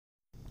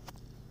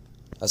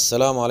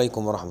السلام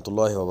عليكم ورحمة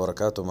الله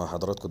وبركاته. مع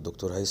حضراتكم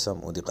الدكتور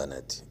هيثم ودي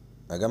قناتي.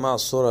 يا جماعة،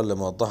 الصورة اللي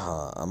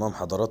موضحها أمام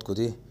حضراتكم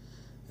دي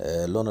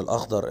اللون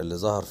الأخضر اللي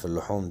ظهر في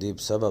اللحوم دي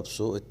بسبب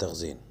سوء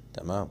التخزين.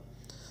 تمام.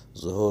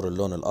 ظهور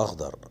اللون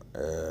الأخضر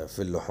في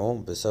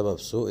اللحوم بسبب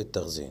سوء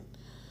التخزين.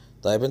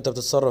 طيب انت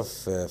بتتصرف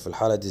في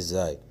الحالة دي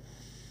ازاي؟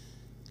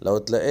 لو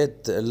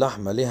تلاقيت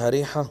اللحمة ليها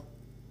ريحة،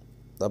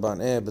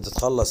 طبعا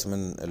بتتخلص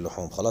من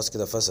اللحوم، خلاص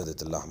كده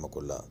فسدت اللحمة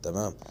كلها.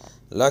 تمام.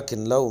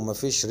 لكن لو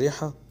مفيش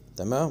ريحة،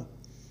 تمام،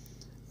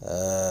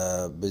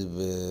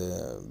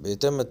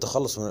 بيتم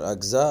التخلص من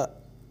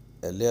الأجزاء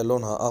اللي هي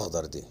لونها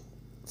أخضر دي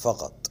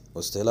فقط،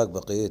 واستهلاك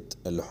بقية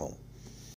اللحوم.